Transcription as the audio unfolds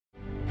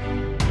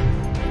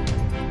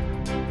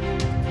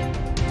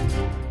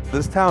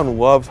This town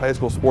loves high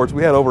school sports.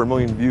 We had over 1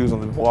 million views on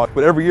the blog,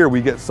 but every year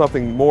we get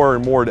something more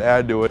and more to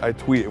add to it. I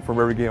tweet from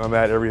every game I'm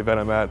at, every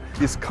event I'm at.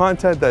 It's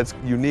content that's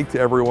unique to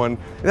everyone,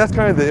 and that's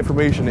kind of the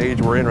information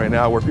age we're in right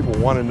now, where people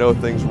want to know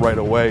things right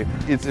away.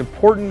 It's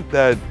important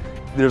that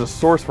there's a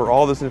source for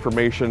all this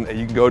information, and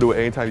you can go to it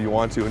anytime you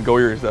want to, and Go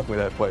Erie is definitely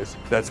that place.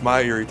 That's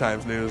my Erie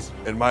Times-News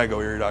and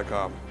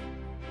mygoerie.com.